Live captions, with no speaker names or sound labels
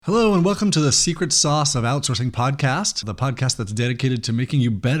Hello and welcome to the Secret Sauce of Outsourcing podcast, the podcast that's dedicated to making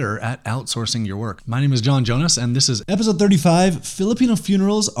you better at outsourcing your work. My name is John Jonas and this is Episode 35, Filipino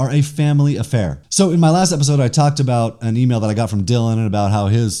funerals are a family affair. So in my last episode, I talked about an email that I got from Dylan and about how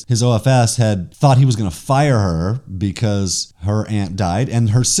his OFS had thought he was going to fire her because her aunt died, and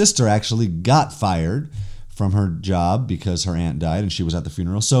her sister actually got fired from her job because her aunt died and she was at the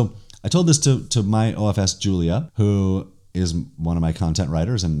funeral. So I told this to my OFS, Julia, who is one of my content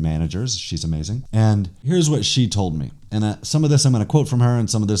writers and managers. She's amazing. And here's what she told me. And some of this I'm going to quote from her, and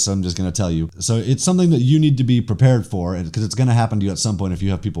some of this I'm just going to tell you. So it's something that you need to be prepared for, because it's going to happen to you at some point if you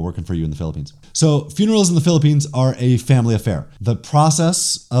have people working for you in the Philippines. So funerals in the Philippines are a family affair. The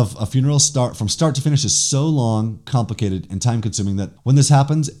process of a funeral from start to finish is so long, complicated, and time consuming that when this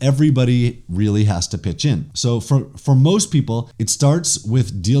happens, everybody really has to pitch in. So for most people, it starts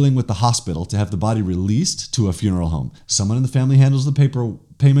with dealing with the hospital to have the body released to a funeral home. Someone in the family handles the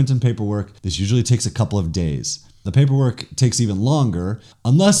payment and paperwork. This usually takes a couple of days. The paperwork takes even longer,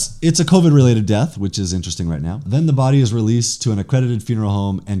 unless it's a COVID-related death, which is interesting right now. Then the body is released to an accredited funeral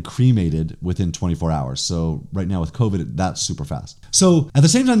home and cremated within 24 hours. So right now with COVID, that's super fast. So at the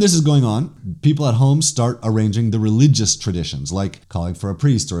same time this is going on, people at home start arranging the religious traditions, like calling for a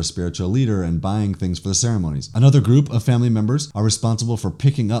priest or a spiritual leader and buying things for the ceremonies. Another group of family members are responsible for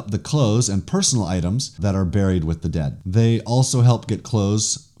picking up the clothes and personal items that are buried with the dead. They also help get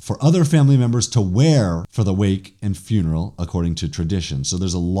clothes for other family members to wear for the wake and funeral according to tradition. So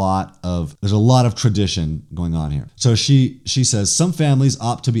there's a lot of tradition going on here. So she says some families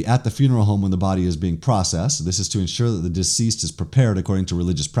opt to be at the funeral home when the body is being processed. This is to ensure that the deceased is prepared according to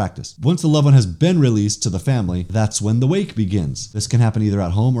religious practice. Once the loved one has been released to the family, that's when the wake begins. This can happen either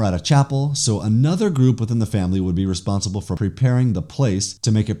at home or at a chapel. So another group within the family would be responsible for preparing the place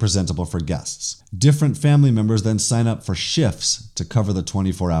to make it presentable for guests. Different family members then sign up for shifts to cover the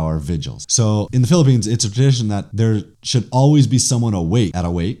 24-hour vigils. So in the Philippines, it's a tradition that there should always be someone awake at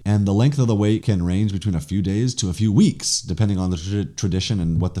a wake, and the length of the wake can range between a few days to a few weeks, depending on the tradition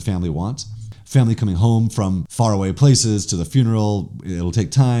and what the family wants. Family coming home from faraway places to the funeral, it'll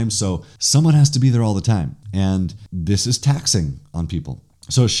take time, so someone has to be there all the time. And this is taxing on people.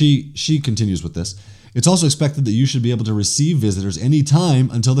 So she continues with this. It's also expected that you should be able to receive visitors anytime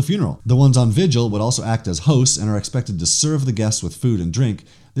until the funeral. The ones on vigil would also act as hosts and are expected to serve the guests with food and drink.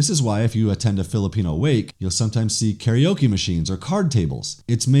 This is why if you attend a Filipino wake, you'll sometimes see karaoke machines or card tables.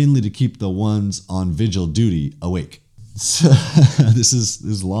 It's mainly to keep the ones on vigil duty awake. So, this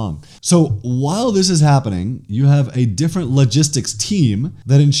is long. So while this is happening, you have a different logistics team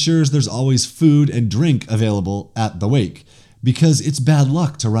that ensures there's always food and drink available at the wake, because it's bad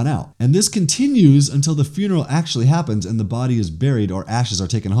luck to run out. And this continues until the funeral actually happens and the body is buried or ashes are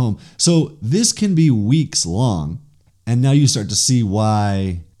taken home. So this can be weeks long. And now you start to see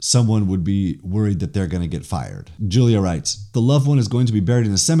why someone would be worried that they're going to get fired. Julia writes, the loved one is going to be buried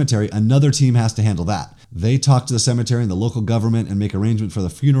in a cemetery. Another team has to handle that. They talk to the cemetery and the local government and make arrangement for the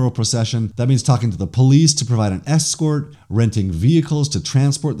funeral procession. That means talking to the police to provide an escort, renting vehicles to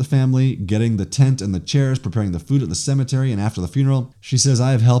transport the family, getting the tent and the chairs, preparing the food at the cemetery and after the funeral. She says,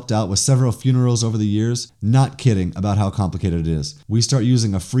 I have helped out with several funerals over the years. Not kidding about how complicated it is. We start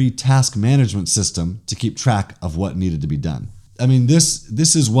using a free task management system to keep track of what needed to be done. I mean, this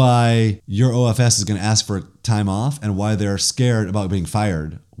is why your OFS is going to ask for time off and why they're scared about being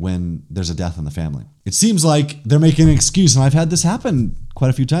fired when there's a death in the family. It seems like they're making an excuse, and I've had this happen quite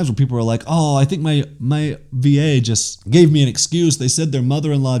a few times where people are like, oh, I think my VA just gave me an excuse. They said their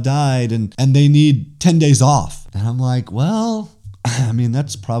mother-in-law died and they need 10 days off. And I'm like, well, I mean,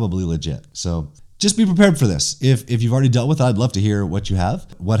 that's probably legit. So just be prepared for this. If you've already dealt with it, I'd love to hear what you have.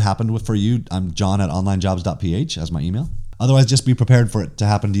 What happened for you? I'm John at onlinejobs.ph as my email. Otherwise, just be prepared for it to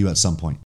happen to you at some point.